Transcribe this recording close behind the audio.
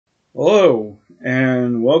Hello,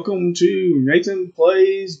 and welcome to Nathan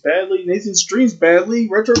Plays Badly, Nathan Streams Badly,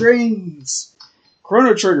 Retro Games,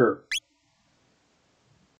 Chrono Trigger.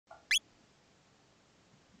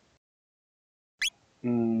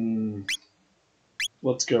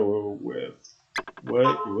 Let's go with,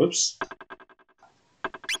 whoops.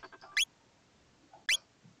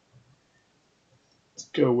 Let's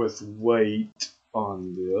go with wait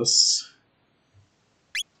on this.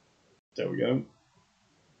 There we go.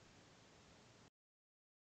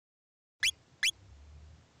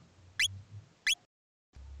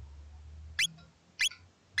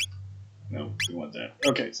 No, we want that.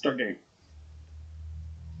 Okay, start game.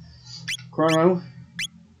 Chrono.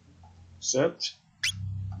 Set.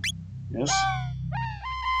 Yes.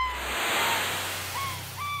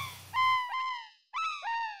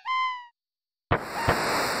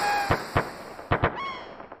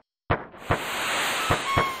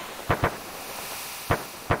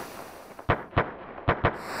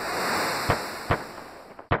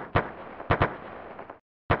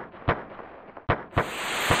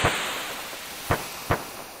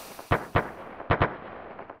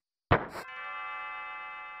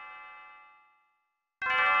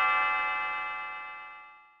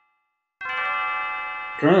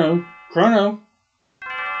 Chrono,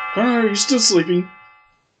 are you still sleeping?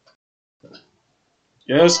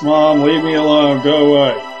 Yes, Mom, leave me alone, go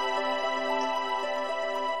away.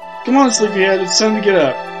 Come on, sleepyhead, it's time to get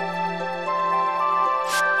up.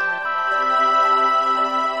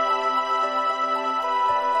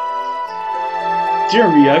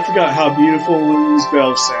 Dear me, I forgot how beautiful Lily's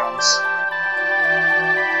bell sounds.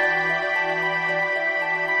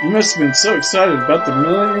 You must have been so excited about the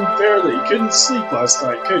Millennium Fair that you couldn't sleep last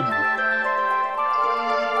night, could you?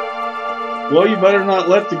 Well, you better not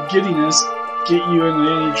let the giddiness get you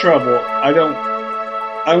into any trouble.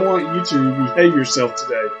 I want you to behave yourself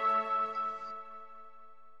today.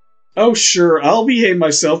 Oh, sure, I'll behave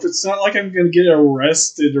myself. It's not like I'm going to get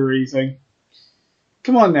arrested or anything.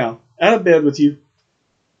 Come on now, out of bed with you.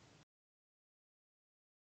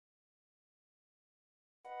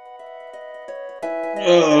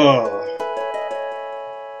 Ugh.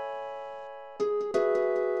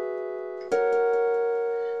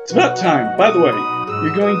 It's about time. By the way,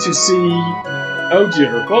 you're going to see... Oh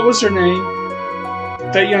dear, what was her name?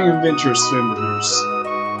 That young adventurous friend of yours.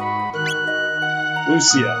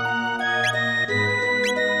 Lucia.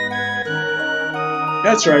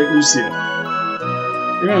 That's right, Lucia.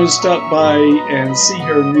 You're going to stop by and see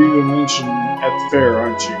her new invention at the fair,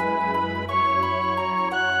 aren't you?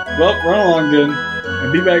 Well, run along then,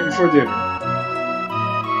 and be back before dinner.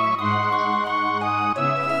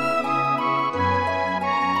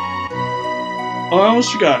 Oh, I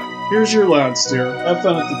almost forgot. Here's your allowance, dear. Have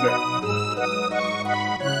fun at the fair.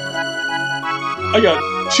 I got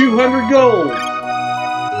 200 gold!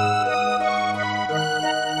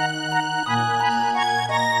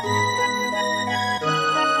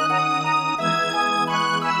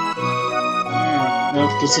 No,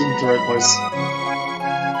 this isn't the right place.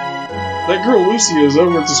 That girl Lucy is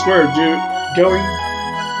over at the square going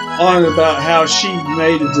on about how she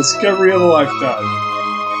made a discovery of a lifetime.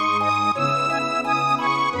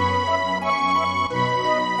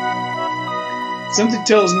 Something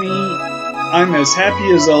tells me I'm as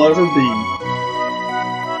happy as I'll ever be.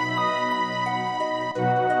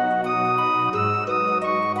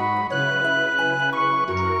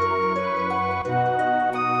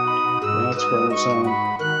 That's Chrono's home.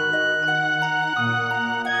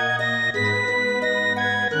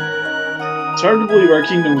 It's hard to believe our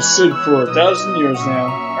kingdom was stood for 1,000 years now.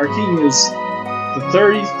 Our king is the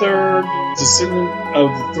 33rd descendant of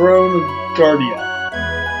the throne of Guardia.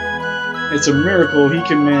 It's a miracle he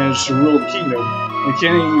can manage to rule the kingdom and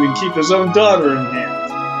can't even keep his own daughter in hand.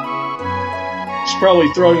 She's probably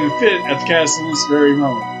throwing a fit at the castle this very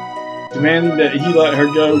moment, demanding that he let her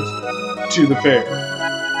go to the fair.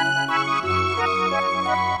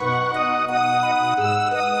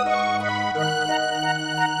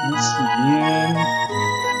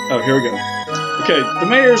 Oh, here we go. Okay, the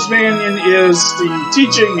mayor's mansion is the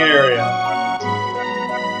teaching area.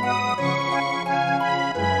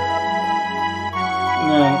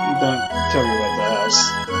 No, don't tell me about the house.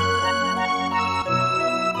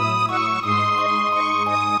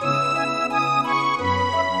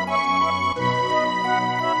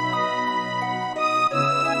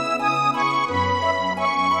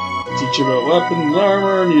 Teach you about weapons and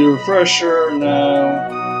armor, need a refresher,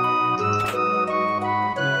 no.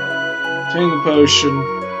 Obtain the potion.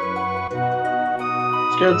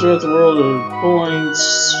 Scattered throughout the world are points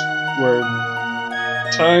where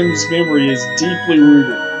time's memory is deeply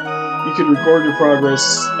rooted. You can record your progress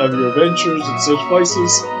of your adventures in such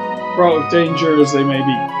places, fraught with danger as they may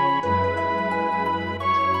be.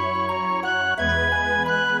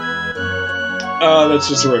 That's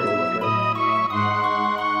just a regular one.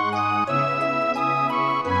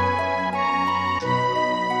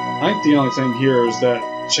 I think the only thing here is that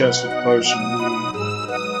chest with potion.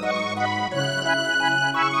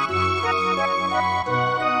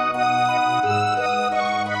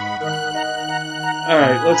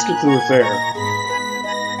 Alright, let's get to the fair.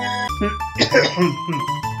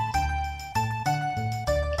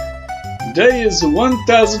 Today is the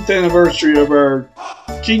 1000th anniversary of our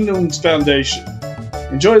kingdom's foundation.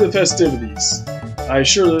 Enjoy the festivities. I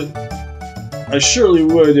surely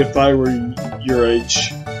would if I were your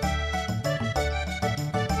age.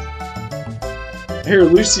 I hear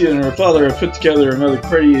Lucia and her father have put together another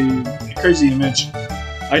crazy invention.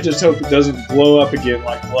 I just hope it doesn't blow up again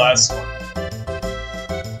like the last one.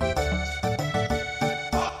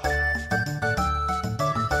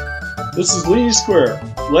 This is Leany Square.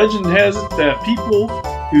 Legend has it that people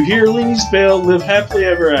who hear Leany's bell live happily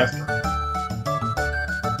ever after.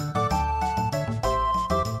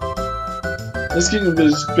 This kingdom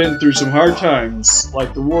has been through some hard times,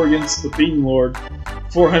 like the war against the Fiend Lord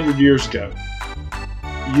 400 years ago.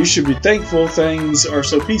 You should be thankful things are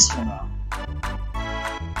so peaceful now.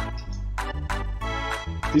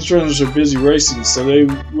 These runners are busy racing, so they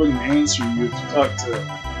wouldn't answer you if you talked to them.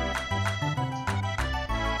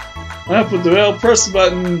 Up with the bell, press the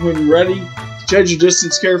button when you're ready. Judge your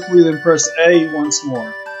distance carefully, then press A once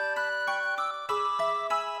more.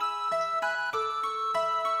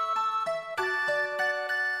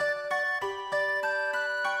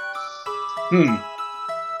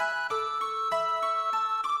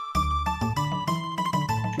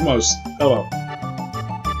 Almost. Hello.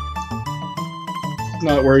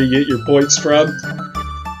 Not where you get your points from.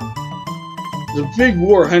 There's a big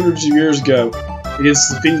war hundreds of years ago against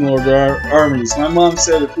the Fiend Lord armies. My mom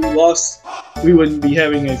said if we lost, we wouldn't be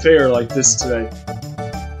having a fair like this today.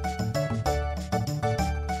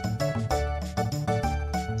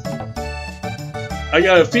 I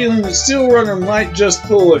got a feeling the Steel Runner might just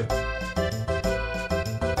pull it.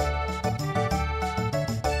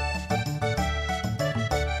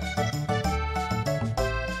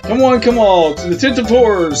 Come on, to the tent of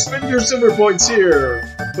horrors! Spend your silver points here!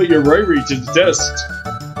 Put your bravery to the test.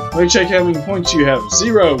 Let me check how many points you have.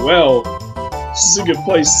 0. Well, this is a good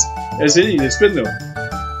place as any to spend them.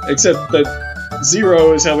 Except that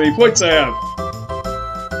 0 is how many points I have.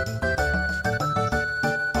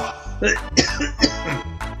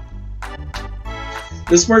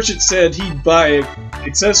 This merchant said he'd buy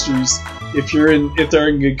accessories if they're in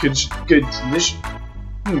good condition.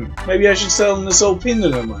 Maybe I should sell him this old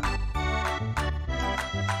pendant of mine.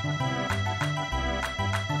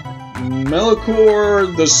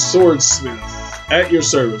 Melicor the Swordsmith, at your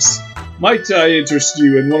service. Might I interest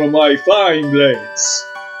you in one of my fine blades?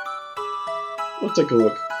 We'll take a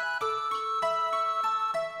look.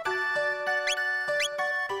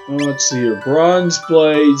 Let's see here. Bronze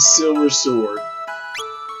blade, silver sword.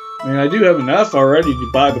 I mean, I do have enough already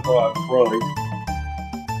to buy the bronze blade.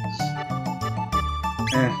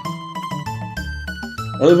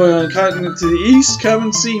 I live on a continent to the east. Come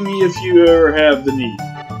and see me if you ever have the need.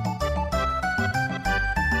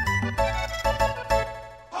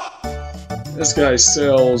 This guy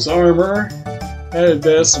sells armor, head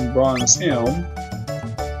vest, and bronze helm.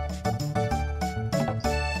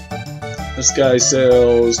 This guy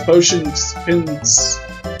sells potions, pins,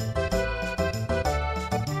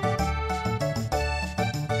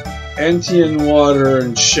 Antian water,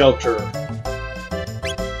 and shelter.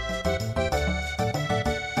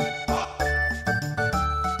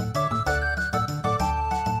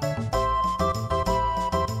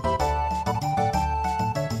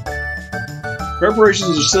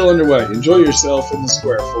 Preparations are still underway. Enjoy yourself in the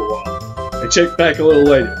square for a while. I check back a little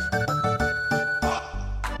later.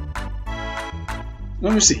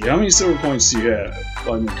 Let me see. How many silver points do you have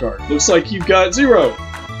on your card? Looks like you've got 0.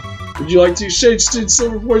 Would you like to exchange 10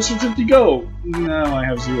 silver points for 50 gold? No, I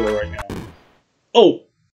have 0 right now. Oh!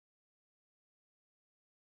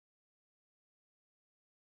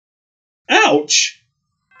 Ouch!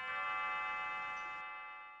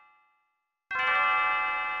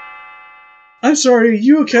 I'm sorry, are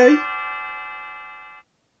you okay?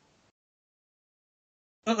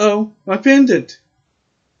 Uh-oh, my pendant.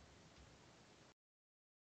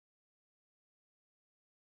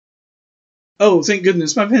 Oh, thank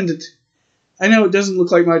goodness, my pendant. I know it doesn't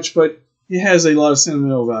look like much, but it has a lot of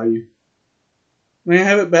sentimental value. May I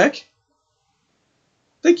have it back?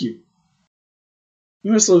 Thank you.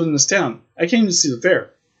 You must live in this town. I came to see the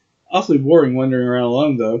fair. Awfully boring wandering around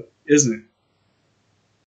alone, though, isn't it?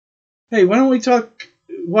 Hey, why don't we talk?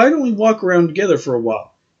 Why don't we walk around together for a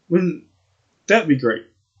while? Wouldn't that be great?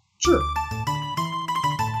 Sure.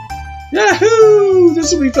 Yahoo!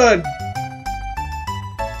 This will be fun.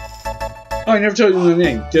 Oh, I never told you my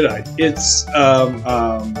name, did I? It's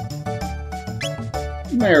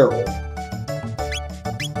Meryl.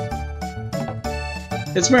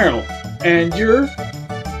 It's Meryl, and you're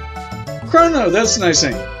Chrono. That's a nice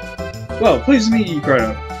name. Well, pleased to meet you,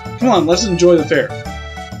 Chrono. Come on, let's enjoy the fair.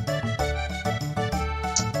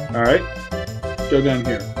 All right, go down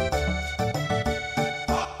here.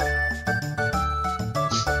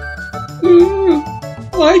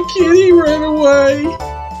 My kitty ran away.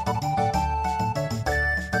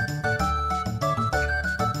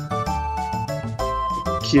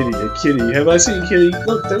 A kitty. Have I seen a kitty?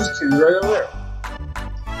 Look, there's a kitty right over there.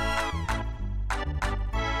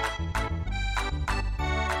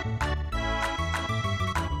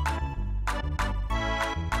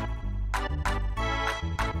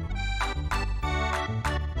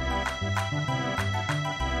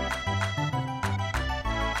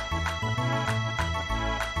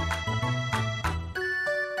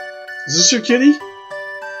 Is this your kitty?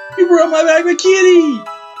 You brought my back my kitty!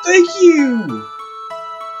 Thank you!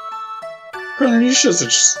 Chrono, you're so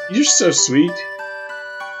sweet.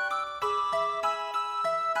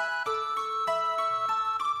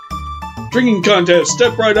 Drinking contest,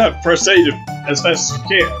 step right up, press A as fast as you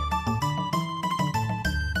can.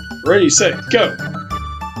 Ready, set, go!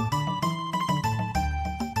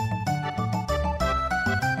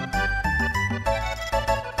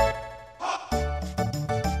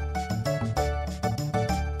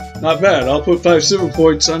 Not bad, I'll put 5 silver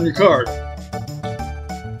points on your card.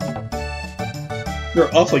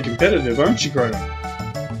 You're awfully competitive, aren't you, Chrono?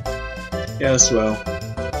 Yes, well.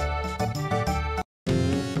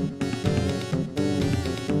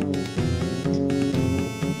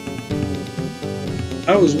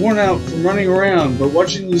 I was worn out from running around, but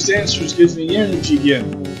watching these dancers gives me energy again.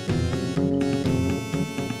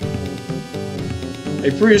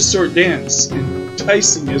 A prehistoric dance,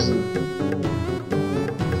 enticing, isn't it?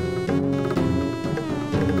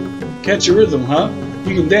 Catch a rhythm, huh?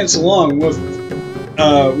 You can dance along with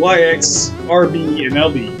YX, RB, and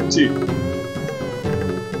LB, too.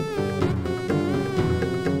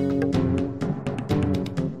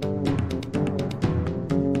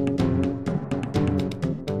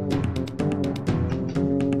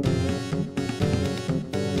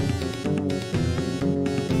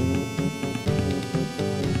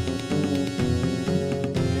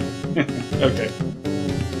 Okay.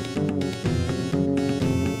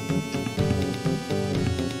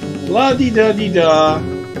 La-dee-da-dee-da.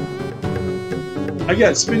 I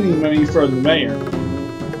got spending money from the mayor.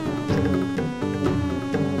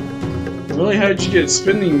 Really, how'd you get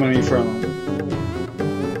spending money from him?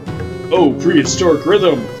 Oh, prehistoric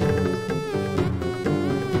rhythm.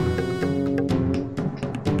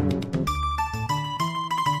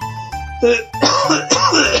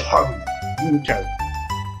 Okay.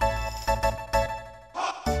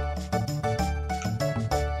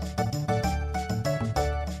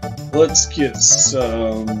 Let's get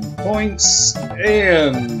some points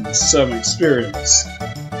and some experience.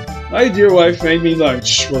 My dear wife made me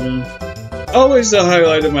lunch for me. Always the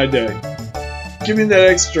highlight of my day. Give me that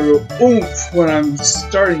extra oomph when I'm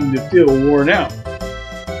starting to feel worn out.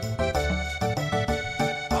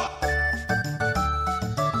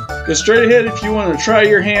 Go straight ahead if you want to try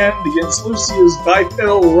your hand against Lucia's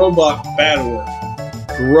bipedal robot battler,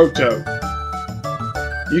 Grotto.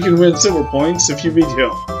 You can win silver points if you beat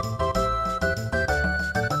him.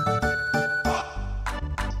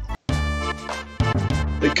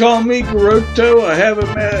 They call me Grotto, I have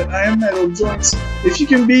metal joints. If you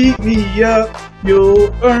can beat me up,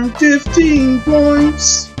 you'll earn 15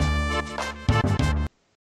 points.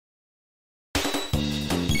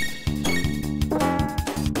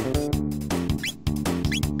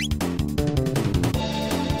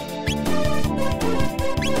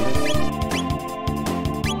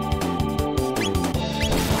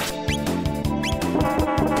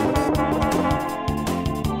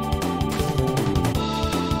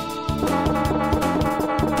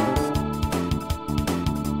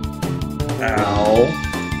 Ow.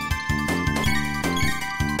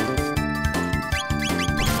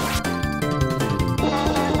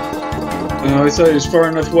 Oh, I thought he was far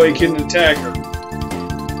enough away he couldn't attack her.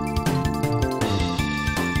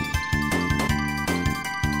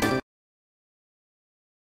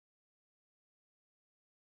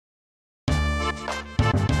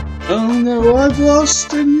 Oh no, I've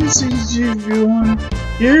lost and this is everyone.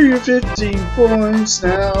 Here are your 15 points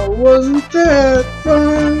now. Wasn't that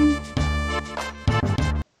fun?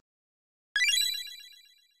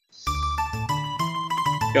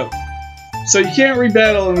 Go. So you can't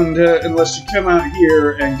rebattle them unless you come out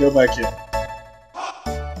here and go back in.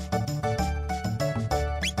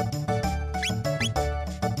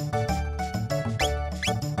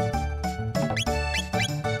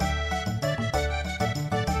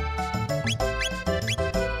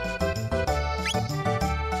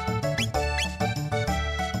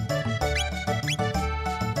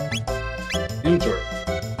 Inventory.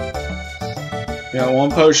 Got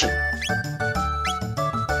one potion.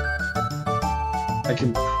 I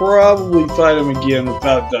can probably fight him again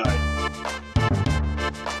without dying.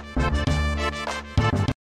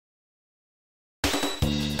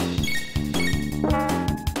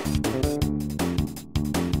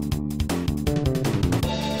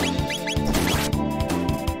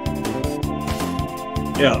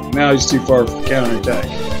 Yeah, now he's too far for counterattack.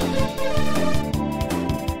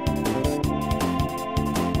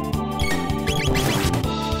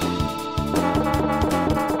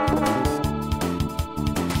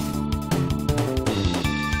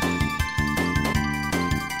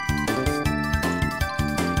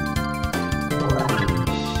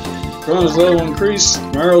 Chrono's level increased.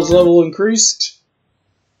 Marrow's level increased.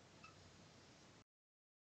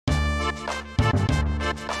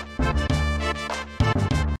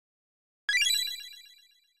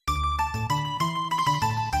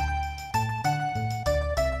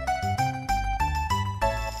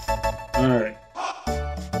 Alright.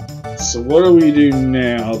 So what do we do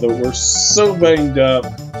now that we're so banged up?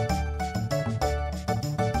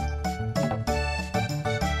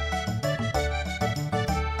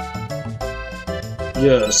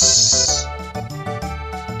 Yes.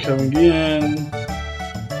 Coming in.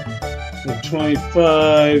 With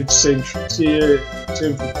 25. Same for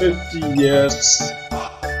 10 for 50. Yes.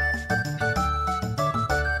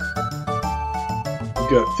 We've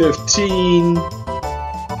got 15.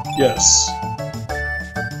 Yes.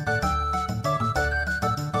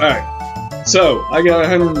 Alright. So, I got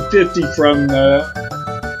 150 from the...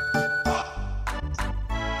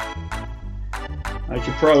 I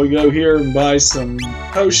could probably go here and buy some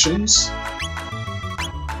potions.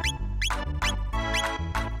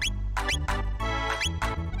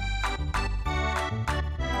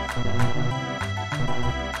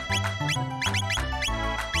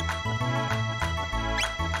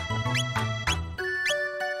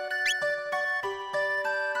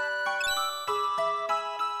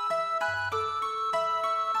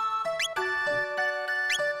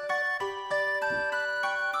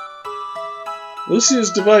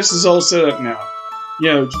 Lucia's device is all set up now. You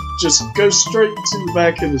know, just go straight to the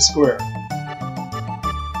back of the square.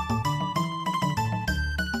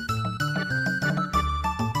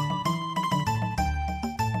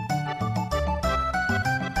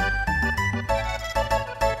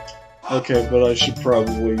 Okay, but I should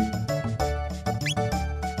probably...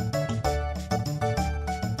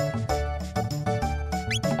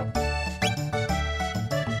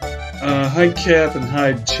 hide cap and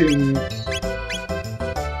hide tunic.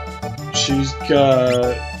 She's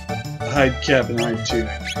got hide cap and hide tunic.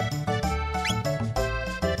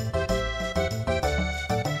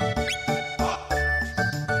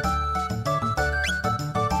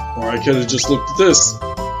 Or I could have just looked at this.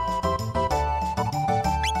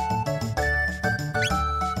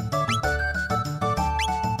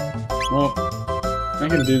 Well, I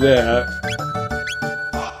can do that.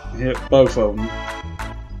 Hit both of them.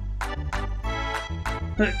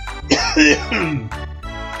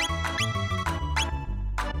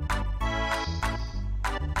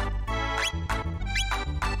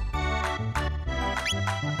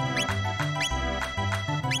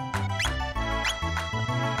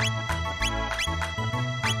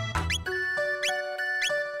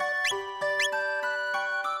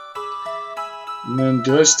 And then,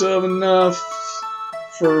 do I still have enough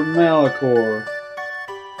for Malachor?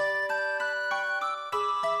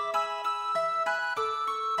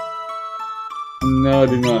 No, I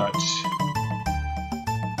do not.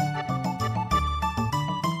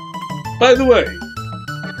 By the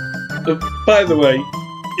way,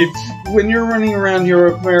 if when you're running around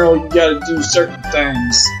here with Meryl, you gotta do certain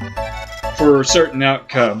things for a certain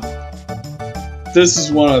outcome. This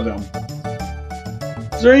is one of them.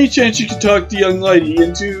 Is there any chance you could talk the young lady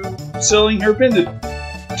into selling her pendant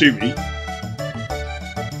to me?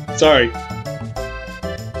 Sorry.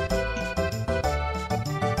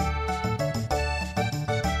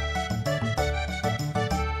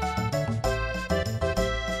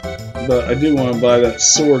 But I do want to buy that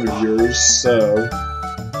sword of yours, so...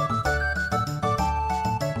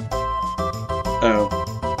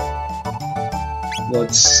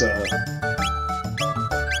 let's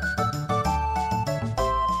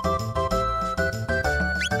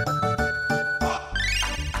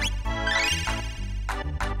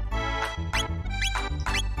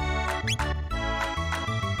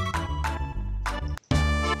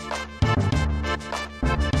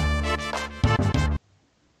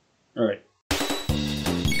alright.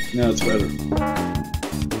 Now it's better.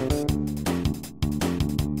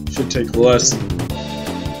 Should take a lesson.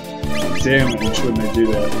 Damn it, which wouldn't they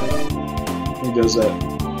do that? Who does that?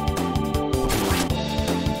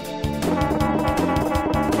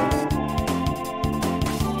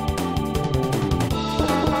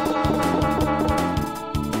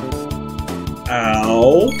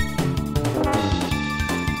 Ow.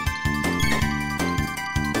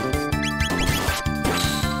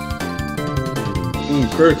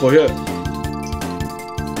 Critical hit.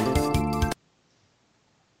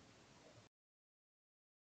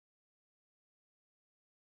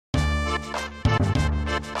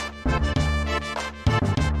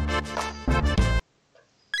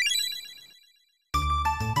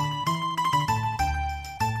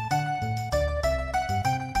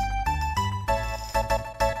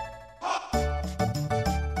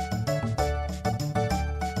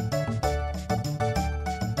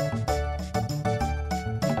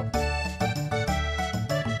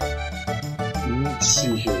 Let's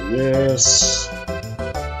see here. Yes.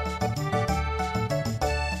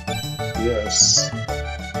 Yes.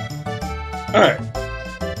 Alright.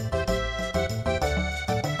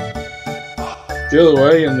 The other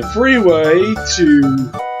way, and the free way to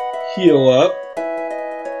heal up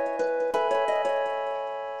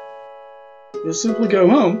is simply go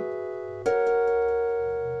home.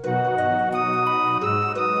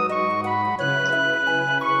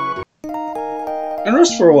 And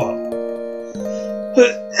rest for a while.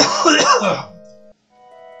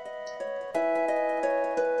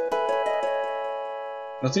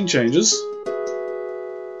 Nothing changes.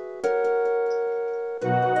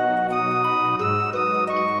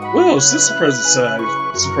 Well, is this a present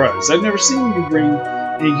surprise? I've never seen you bring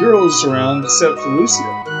any girls around except for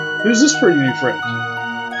Lucia. Who's this pretty new friend?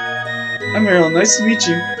 I'm Meryl. Nice to meet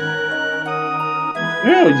you.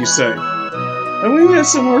 Meryl, you say? Have we met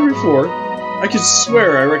somewhere before? I could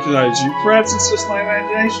swear I recognize you. Perhaps it's just my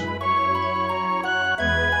imagination.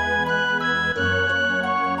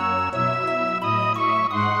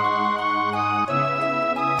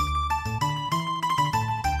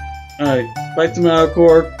 Alright, bite the metal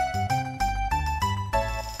cord.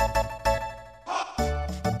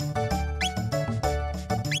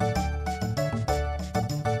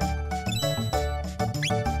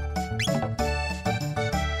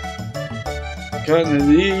 Cutting of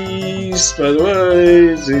these, by the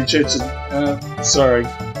way, the church is, sorry.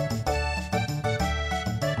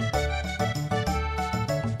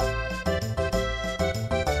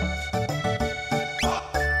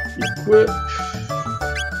 Equip.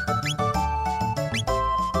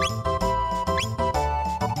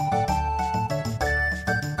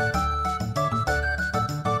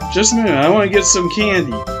 Just a minute, I want to get some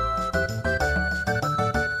candy.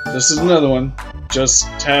 This is another one. Just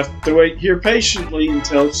have to wait here patiently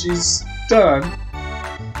until she's done.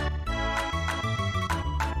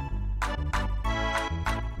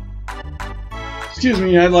 Excuse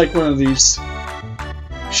me, I'd like one of these.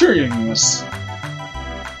 Sure, young miss.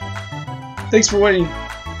 Thanks for waiting.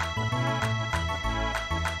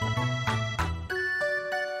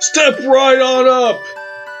 Step right on up!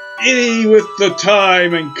 Any with the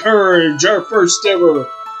time and courage, our first ever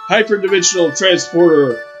hyperdimensional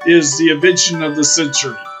transporter is the invention of the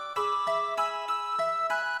century.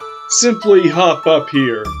 Simply hop up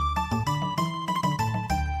here,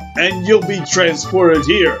 and you'll be transported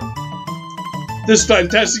here. This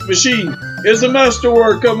fantastic machine is a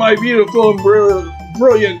masterwork of my beautiful and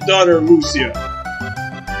brilliant daughter, Lucia.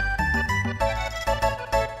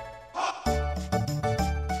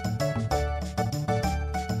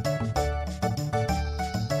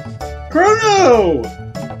 Chrono!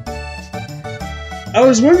 I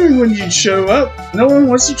was wondering when you'd show up. No one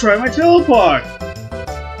wants to try my telepod.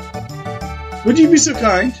 Would you be so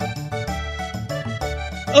kind?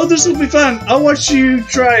 Oh, this will be fun. I'll watch you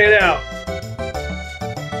try it out.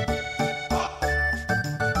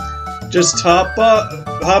 Just hop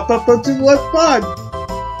up onto the left pod.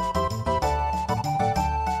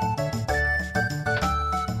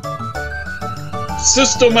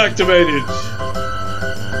 System activated.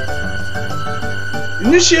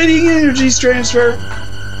 Initiating energy transfer.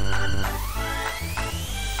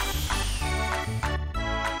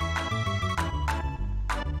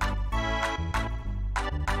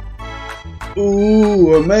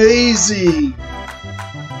 Ooh, amazing.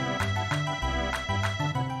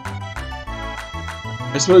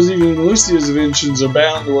 I suppose even Lucia's inventions are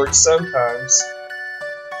bound to work sometimes.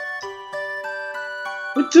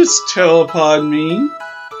 What does telepod mean?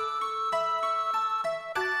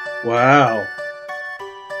 Wow.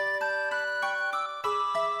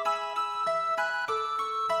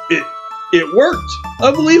 It worked!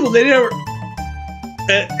 Unbelievable, they never...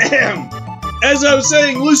 As I was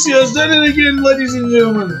saying, Lucia has done it again, ladies and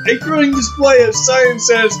gentlemen. A growing display of science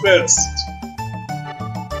at its best.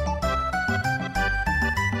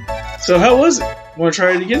 So how was it? Want to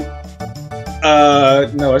try it again?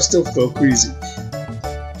 No, I still feel queasy.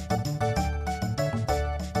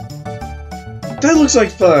 That looks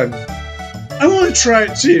like fun. I want to try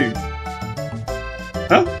it too.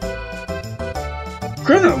 Huh?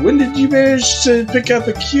 Chrono, when did you manage to pick up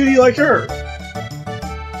a cutie like her?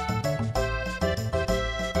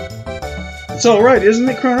 It's alright, isn't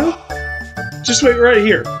it, Chrono? Just wait right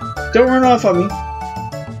here. Don't run off on me.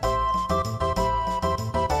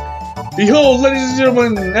 Behold, ladies and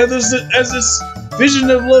gentlemen, as this vision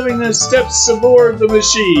of loveliness steps aboard the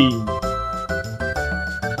machine.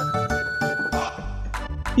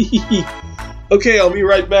 Okay, I'll be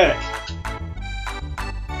right back.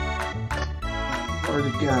 Where'd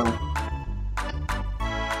it go?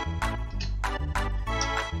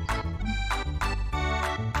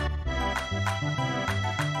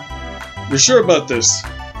 You're sure about this?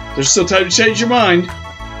 There's still time to change your mind.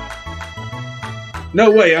 No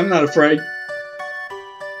way, I'm not afraid.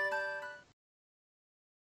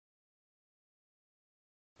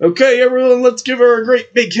 Okay, everyone, let's give her a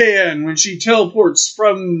great big hand when she teleports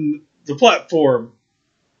from the platform.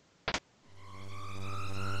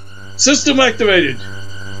 System activated.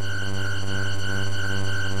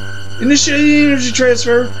 Initiating energy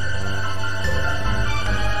transfer.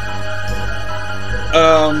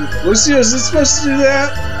 Lucia, is this supposed to do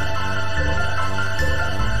that?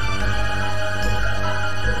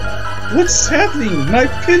 What's happening? My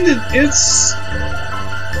pendant, it's...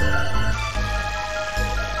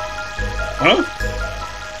 Huh?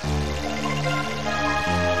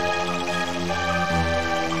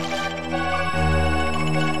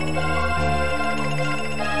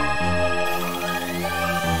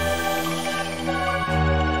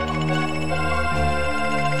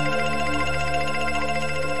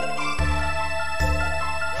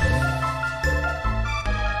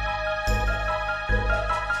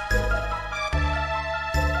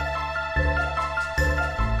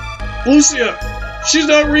 Lucia! She's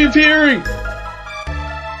not reappearing!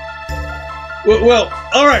 Well,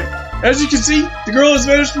 alright. As you can see, the girl has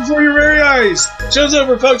vanished before your very eyes. Show's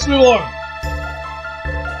over, folks. Move along.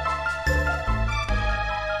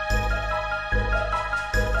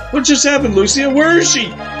 What just happened, Lucia? Where is she?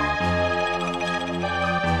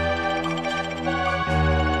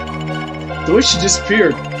 The way she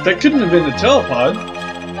disappeared, that couldn't have been a telepod.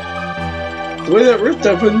 The way that rift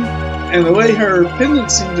opened, and the way her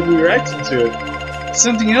pendant seemed to be reacting to it.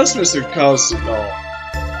 Something else must have caused it all.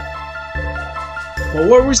 Well,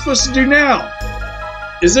 what are we supposed to do now?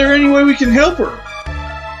 Is there any way we can help her?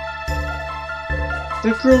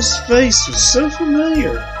 That girl's face was so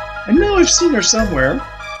familiar. I know I've seen her somewhere.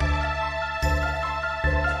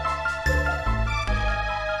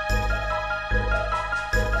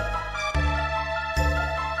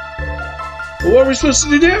 Well, what are we supposed to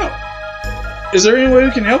do now? Is there any way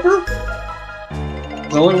we can help her?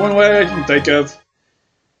 There's only one way I can think of.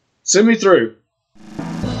 Send me through.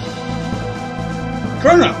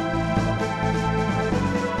 Chrono!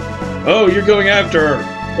 Oh, you're going after her.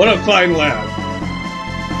 What a fine lad.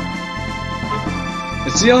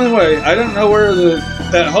 It's the only way. I don't know where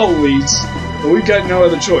that hole leads, but we've got no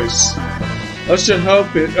other choice. Let's just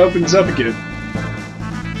hope it opens up again.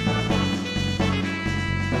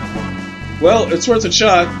 Well, it's worth a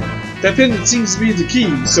shot. That pendant seems to be the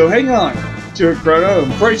key, so hang on to it, Chrono,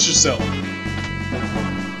 and brace yourself.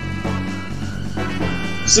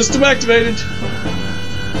 System activated.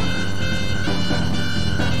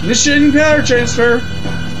 Initiating power transfer.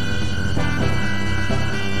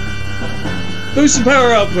 Boosting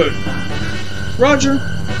power output. Roger.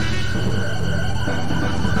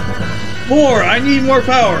 More! I need more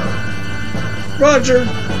power. Roger.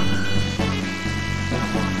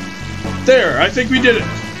 There, I think we did it.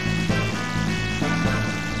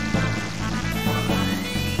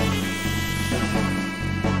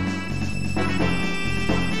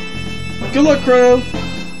 Good luck, Chrono.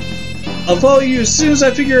 I'll follow you as soon as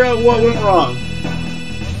I figure out what went wrong.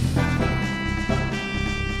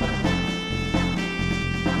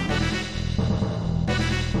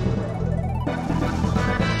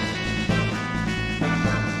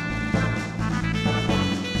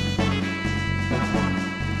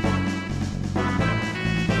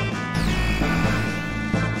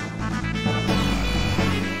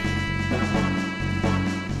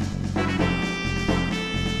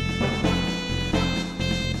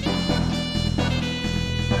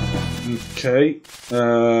 Okay.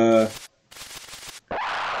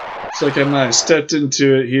 Looks like I might have stepped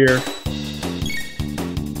into it here.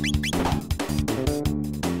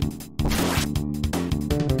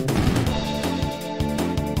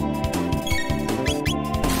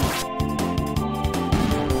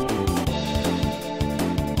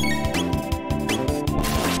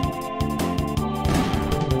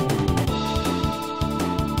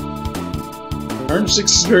 Earn 6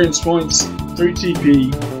 experience points, 3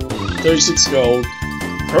 TP, 36 gold.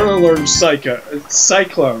 Chrono learned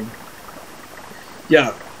Cyclone.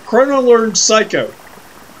 Yeah, Chrono learned Psycho.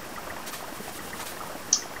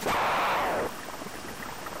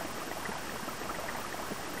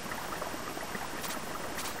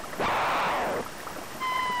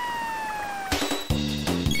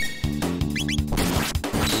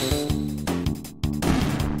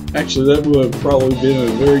 Actually, that would have probably been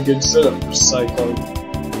a very good setup for Cyclone.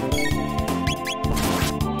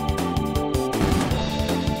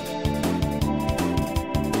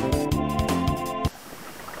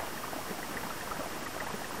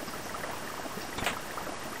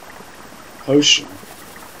 Potion.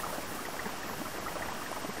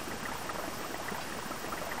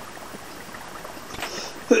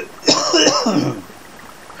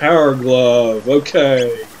 Power Glove,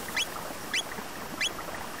 okay.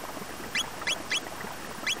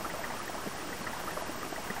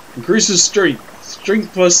 Increases strength.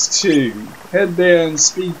 Strength plus 2. Headband,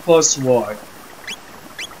 speed plus 1.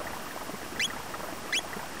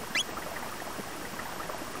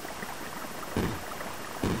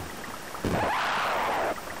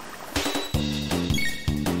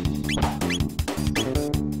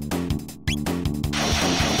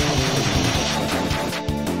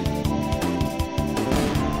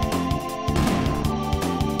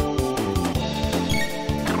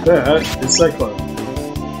 That is Cyclone.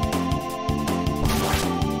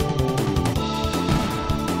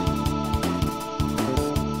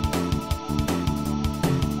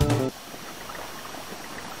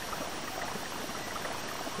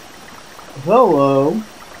 Hello.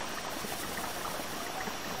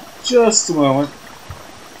 Just a moment.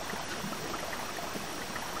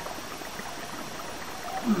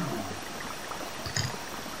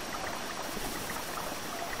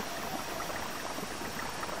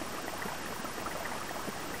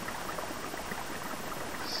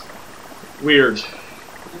 Weird.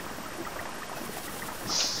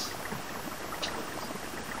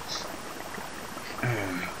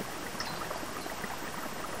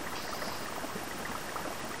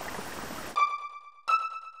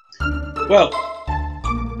 Well,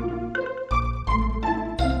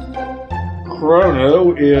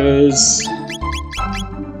 Chrono is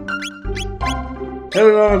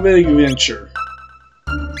headed on a big adventure.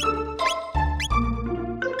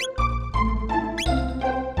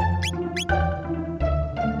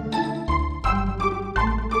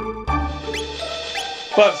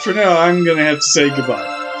 But for now, I'm going to have to say goodbye.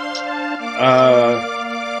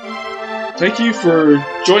 Thank you for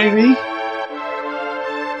joining me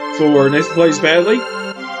for Nathan Plays Badly,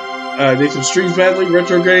 Nathan Streams Badly,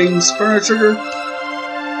 Retro Games, Chrono Trigger,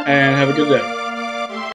 and have a good day.